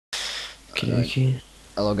Okay.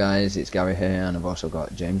 Hello guys, it's Gary here, and I've also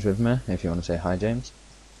got James with me, if you want to say hi, James.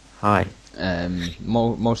 Hi.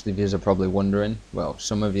 Most of you are probably wondering, well,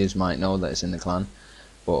 some of you might know that it's in the clan,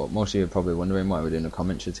 but most of you are probably wondering why we're doing a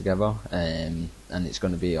commentary together, and it's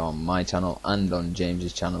going to be on my channel and on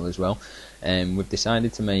James's channel as well. We've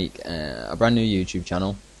decided to make a brand new YouTube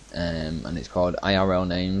channel, and it's called IRL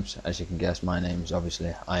Names. As you can guess, my name's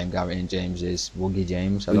obviously I am Gary, and James is Woogie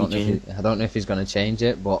James. I don't know if he's going to change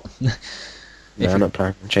it, but No, I'm not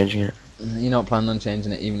planning on changing it. you're not planning on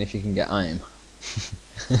changing it, even if you can get I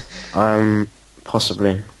am.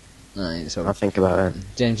 Possibly. Right, so I'll think about it.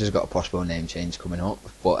 James has got a possible name change coming up,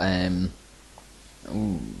 but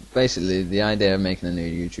basically the idea of making a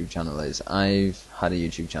new YouTube channel is I've had a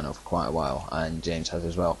YouTube channel for quite a while, and James has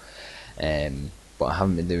as well, but I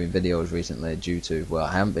haven't been doing videos recently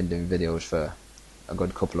I haven't been doing videos for a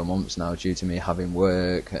good couple of months now due to me having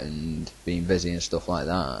work and being busy and stuff like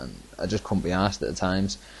that, and I just couldn't be asked at the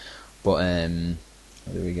times. But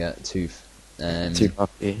what do we get? Tooth. Too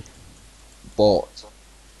happy. But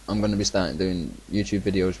I'm going to be starting doing YouTube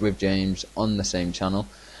videos with James on the same channel,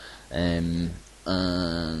 and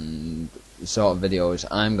the sort of videos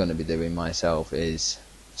I'm going to be doing myself is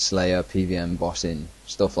Slayer, PVM, bossing,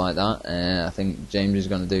 stuff like that. I think James is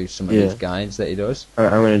going to do some of his guides that he does. I'm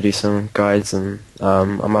going to do some guides, and I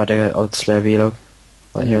might do an old Slayer vlog,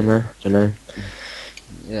 like here and there, I don't know.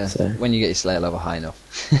 Yeah, so when you get your Slayer level high enough.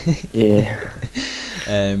 Yeah.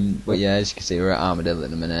 But yeah, as you can see, we're at Armadillo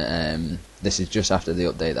in a minute. This is just after the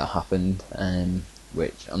update that happened,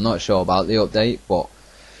 which I'm not sure about the update, but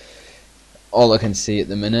all I can see at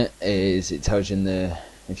the minute is it tells you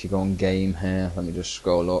if you go on game here, let me just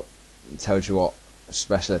scroll up, it tells you what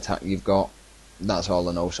special attack you've got. That's all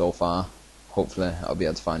I know so far. Hopefully I'll be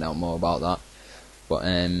able to find out more about that. But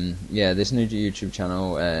yeah, this new YouTube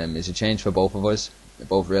channel is a change for both of us. We're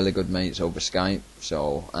both really good mates over Skype,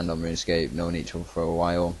 and on Runescape, known each other for a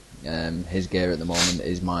while. His gear at the moment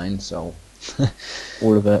is mine, so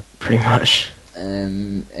all of it, pretty much.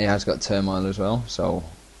 He has got Turmoil as well, so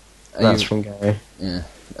that's from Gary. Yeah,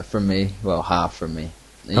 from me. Well, half from me.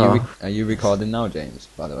 Are you recording now, James?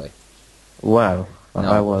 By the way. Wow, No.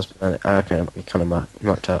 I was, but okay, we kind of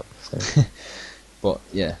mucked up. So. But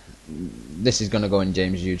yeah, this is going to go in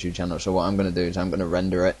James' YouTube channel. So what I'm going to do is I'm going to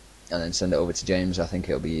render it and then send it over to James. I think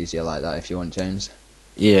it'll be easier like that if you want, James.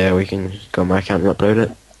 Yeah, we can go on my account and upload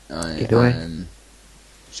it. Either way.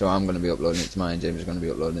 So I'm going to be uploading it to mine, James is going to be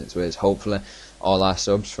uploading it to his. Hopefully all our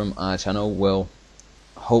subs from our channel will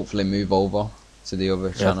hopefully move over to the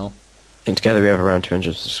other channel. I think together we have around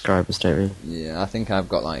 200 subscribers, don't we? Yeah, I think I've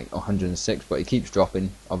got like 106, but he keeps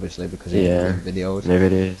dropping, obviously, because he's doing videos. No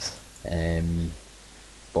videos.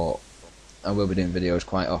 But I will be doing videos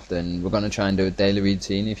quite often. We're going to try and do a daily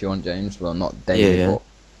routine if you want, James. Well, not daily, but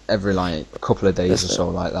every like a couple of days or so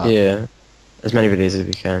like that. Yeah, as many videos as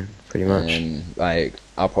we can, pretty much. Like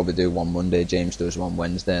I'll probably do one Monday, James does one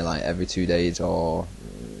Wednesday, like every 2 days, or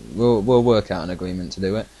we'll work out an agreement to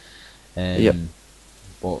do it.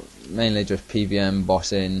 But mainly just PVM,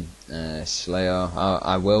 bossing, Slayer.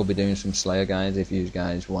 I will be doing some Slayer guides if you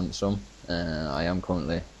guys want some. I am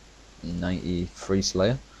currently 93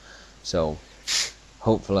 Slayer, so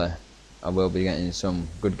hopefully I will be getting some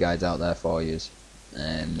good guides out there for you.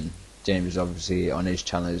 James obviously on his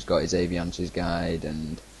channel has got his Aviances guide,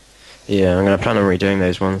 and yeah, I'm going to plan on redoing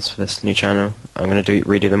those ones for this new channel. I'm going to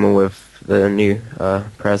redo them all with the new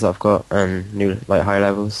prayers that I've got and new like high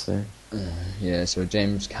levels. So. Yeah, so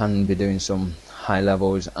James can be doing some high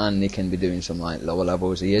levels and he can be doing some like lower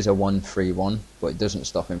levels. He is a 131, but it doesn't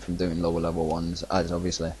stop him from doing lower level ones, as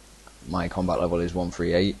obviously my combat level is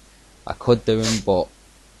 138. I could do him, but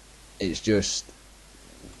it's just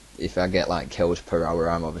if I get like kills per hour,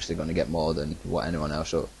 I'm obviously going to get more than what anyone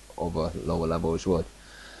else or other lower levels would.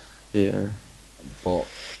 Yeah. But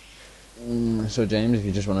so James, if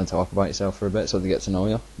you just want to talk about yourself for a bit so they get to know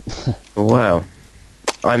you. Wow.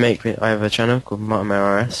 I have a channel called Martin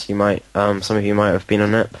RS. You might, some of you might have been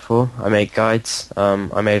on it before. I make guides.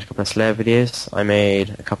 I made a couple of Slayer videos. I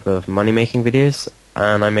made a couple of money making videos,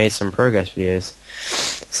 and I made some progress videos.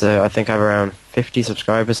 So I think I have around 50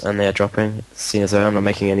 subscribers, and they are dropping. Seeing as though I'm not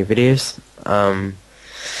making any videos.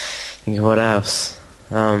 Think of what else.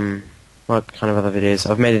 What kind of other videos?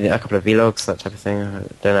 I've made a couple of vlogs, that type of thing. I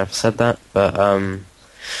don't know if I said that, but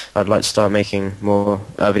I'd like to start making more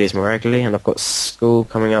videos more regularly, and I've got school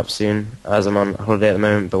coming up soon as I'm on holiday at the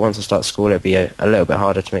moment, but once I start school it'll be a little bit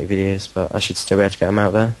harder to make videos, but I should still be able to get them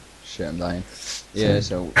out there. Shit, I'm dying. Yeah,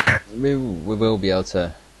 so we will be able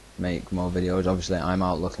to make more videos. Obviously I'm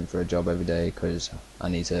out looking for a job every day because I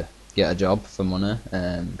need to get a job for money.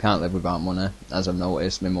 Can't live without money, as I've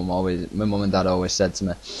noticed. My mum and dad always said to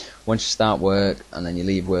me, once you start work and then you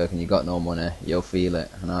leave work and you got no money, you'll feel it.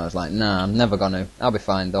 And I was like, nah, I'm never gonna. I'll be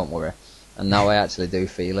fine, don't worry. And now I actually do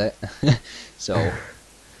feel it. So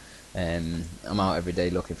I'm out every day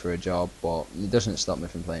looking for a job, but it doesn't stop me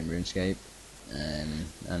from playing RuneScape.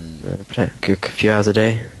 And Play a good few hours a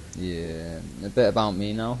day. yeah, a bit about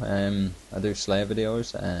me now. I do Slayer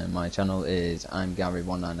videos. My channel is I'm Gary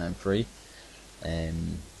 1993.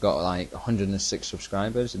 Got like 106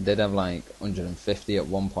 subscribers. I did have like 150 at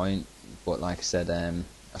one point, but like I said,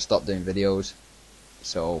 I stopped doing videos.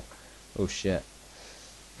 So, oh shit,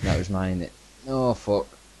 that was mine. Oh fuck.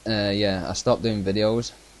 Yeah, I stopped doing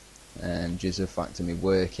videos due to the fact of me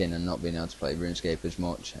working and not being able to play RuneScape as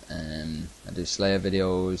much. I do Slayer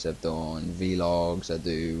videos, I've done vlogs, I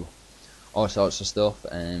do all sorts of stuff,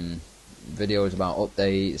 videos about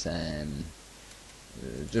updates,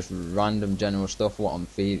 just random general stuff, what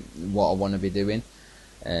I want to be doing,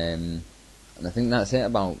 and I think that's it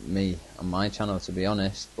about me and my channel, to be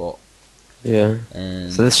honest. But Yeah.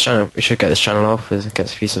 So this channel, we should get this channel off, as it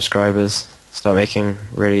gets a few subscribers. Start making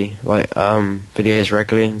really like videos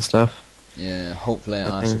regularly and stuff. yeah, hopefully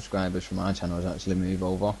our subscribers from our channels actually move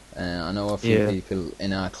over. I know a few people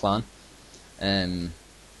in our clan,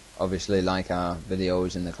 obviously like our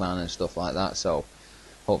videos in the clan and stuff like that. So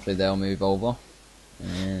hopefully they'll move over.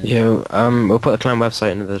 Yeah, we'll put the clan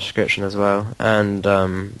website in the description as well, and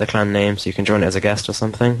the clan name, so you can join it as a guest or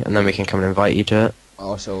something, and then we can come and invite you to it.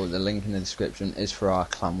 Also, the link in the description is for our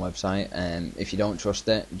clan website. If you don't trust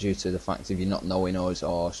it, due to the fact of you not knowing us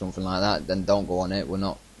or something like that, then don't go on it. We're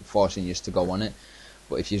not forcing you to go on it.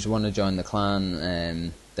 But if you just want to join the clan,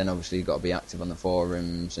 then obviously you've got to be active on the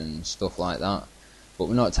forums and stuff like that. But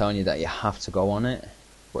we're not telling you that you have to go on it.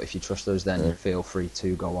 But if you trust us, then feel free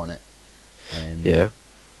to go on it. Yeah,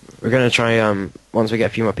 we're gonna try. Once we get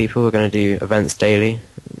a few more people, we're gonna do events daily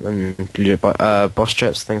and do boss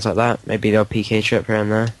trips, things like that. Maybe the PK trip here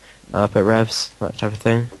and there, up at Revs, that type of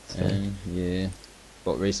thing. So. Yeah,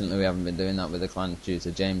 but recently we haven't been doing that with the clan due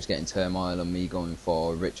to James getting turmoil and me going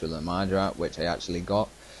for Ritual and Margaret, which I actually got.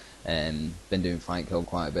 Been doing fight kill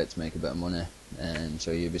quite a bit to make a bit of money,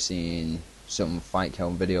 so you'll be seeing some fight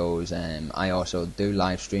kill videos. I also do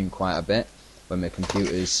live stream quite a bit when my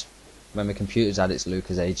computer's at its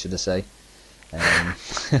Lucas age, should I say.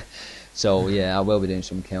 So yeah, I will be doing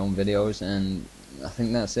some kiln videos, and I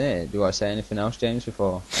think that's it. Do I say anything else, James,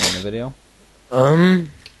 before I end the video?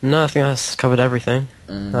 No, I think that's covered everything.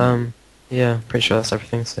 Yeah, pretty sure that's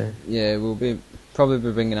everything, so... Yeah, we'll probably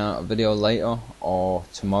be bringing out a video later, or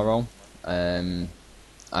tomorrow.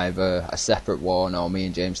 Either a separate one, or me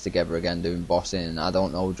and James together again doing bossing. I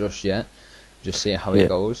don't know just yet. Just see how it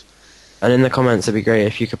goes. And in the comments, it'd be great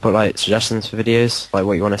if you could put like suggestions for videos, like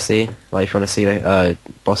what you want to see. Like if you want to see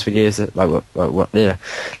boss videos, like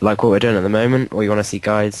what we're doing at the moment, or you want to see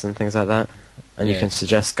guides and things like that. And you can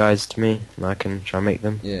suggest guides to me, and I can try and make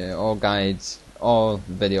them. Yeah, all guides, all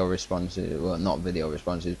video responses. Well, not video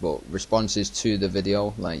responses, but responses to the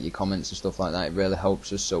video, like your comments and stuff like that. It really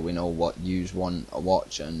helps us, so we know what you want to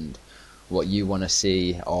watch and what you want to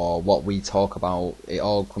see, or what we talk about. It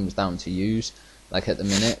all comes down to use. Like at the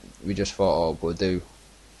minute, we just thought, oh, we'll do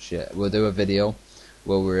a video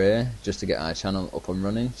while we're here, just to get our channel up and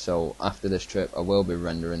running. So after this trip, I will be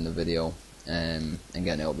rendering the video and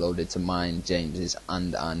getting it uploaded to mine, James's,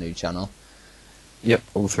 and our new channel. Yep,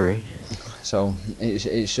 all three. So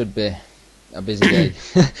it should be a busy day.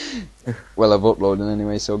 Well, I've uploaded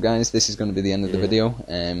anyway. So guys, this is going to be the end of the video.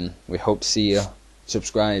 We hope to see you.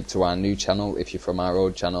 Subscribe to our new channel if you're from our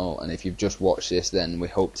old channel, and if you've just watched this, then we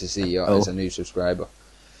hope to see you as a new subscriber.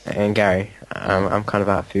 And Gary, I'm kind of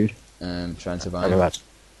out of food. Trying to survive.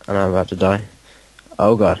 I'm about to die.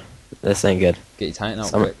 Oh god, this ain't good. Get your titan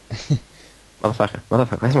out quick.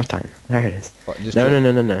 Motherfucker, where's my titan? There it is. Just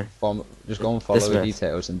No. Just go and follow the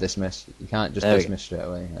details and dismiss. You can't just dismiss straight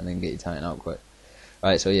away and then get your titan out quick.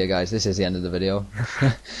 Right, so yeah guys, this is the end of the video.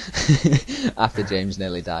 After James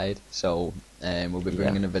nearly died, so we'll be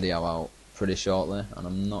bringing a video out pretty shortly, and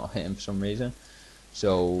I'm not hitting for some reason.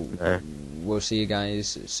 So we'll see you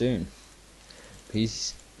guys soon.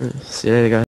 Peace. See you later guys.